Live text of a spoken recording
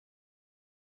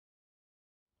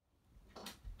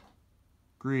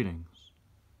Greetings.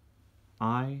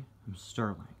 I am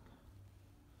Sterling.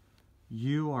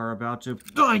 You are about to...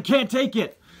 Oh, I can't take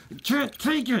it! I can't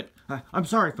take it! I'm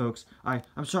sorry, folks.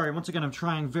 I'm sorry. Once again, I'm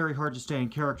trying very hard to stay in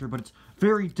character, but it's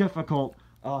very difficult.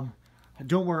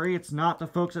 Don't worry, it's not the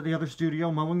folks at the other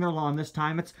studio mowing their lawn this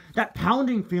time. It's that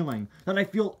pounding feeling that I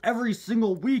feel every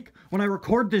single week when I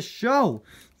record this show.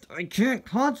 I can't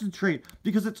concentrate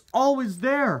because it's always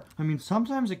there. I mean,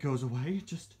 sometimes it goes away.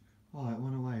 Oh, it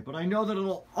went away. But I know that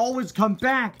it'll always come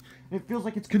back. It feels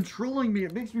like it's controlling me.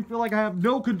 It makes me feel like I have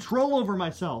no control over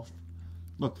myself.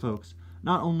 Look, folks,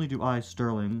 not only do I,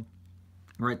 Sterling,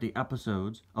 write the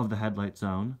episodes of the Headlight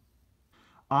Zone,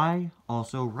 I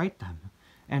also write them.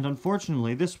 And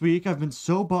unfortunately, this week I've been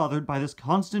so bothered by this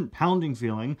constant pounding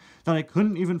feeling that I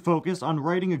couldn't even focus on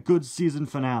writing a good season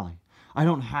finale. I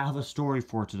don't have a story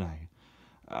for today.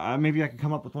 Maybe I can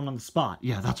come up with one on the spot.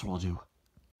 Yeah, that's what I'll do.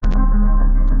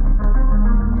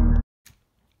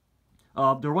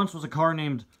 There once was a car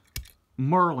named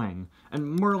Merling,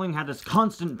 and Merling had this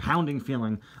constant pounding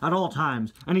feeling at all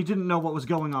times, and he didn't know what was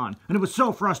going on, and it was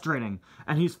so frustrating.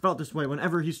 And he's felt this way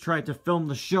whenever he's tried to film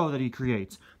the show that he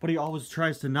creates, but he always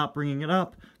tries to not bringing it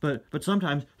up, but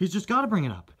sometimes he's just got to bring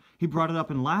it up. He brought it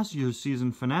up in last year's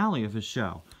season finale of his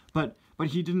show, but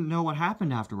he didn't know what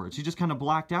happened afterwards. He just kind of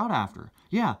blacked out after.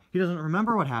 Yeah, he doesn't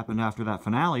remember what happened after that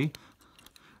finale,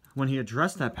 when he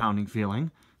addressed that pounding feeling.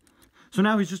 So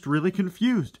now he's just really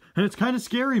confused, and it's kind of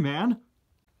scary, man.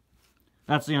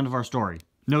 That's the end of our story.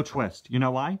 No twist. You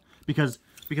know why? Because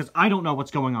I don't know what's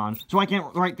going on, so I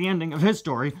can't write the ending of his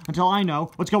story until I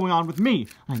know what's going on with me.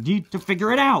 I need to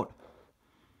figure it out.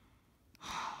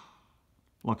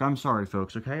 Look, I'm sorry,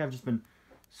 folks, okay? I've just been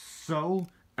so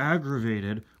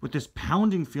aggravated with this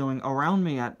pounding feeling around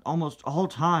me at almost all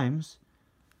times.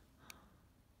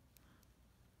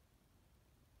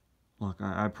 Look,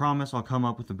 I promise I'll come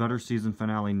up with a better season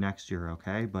finale next year,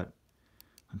 okay? But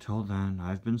until then,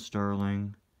 I've been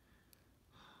Sterling.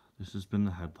 This has been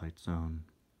the Headlight Zone.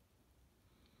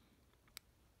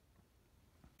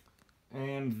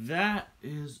 And that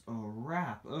is a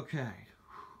wrap. Okay.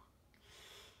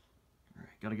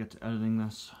 Alright, gotta get to editing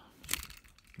this.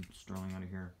 Get Sterling out of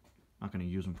here. Not gonna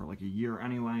use him for like a year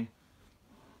anyway.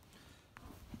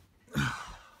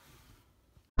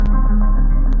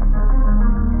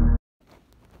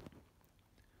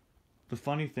 The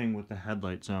funny thing with the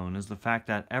Headlight Zone is the fact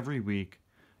that every week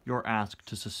you're asked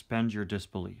to suspend your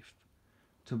disbelief,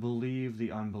 to believe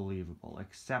the unbelievable,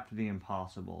 accept the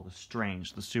impossible, the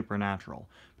strange, the supernatural,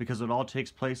 because it all takes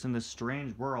place in this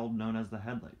strange world known as the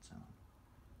Headlight Zone.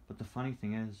 But the funny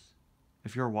thing is,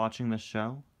 if you're watching this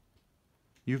show,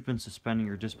 you've been suspending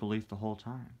your disbelief the whole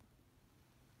time.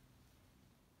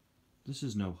 This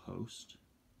is no host.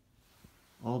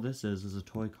 All this is a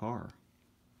toy car,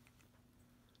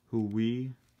 who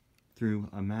we, through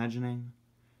imagining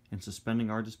and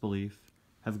suspending our disbelief,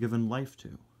 have given life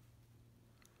to.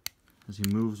 As he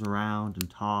moves around and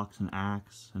talks and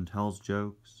acts and tells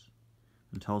jokes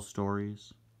and tells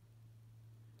stories,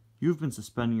 you've been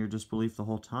suspending your disbelief the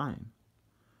whole time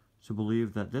to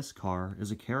believe that this car is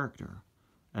a character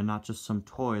and not just some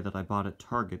toy that I bought at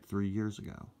Target 3 years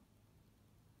ago.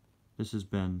 This has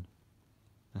been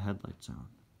the Headlight Zone.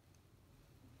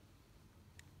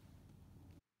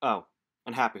 Oh,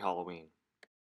 and happy Halloween.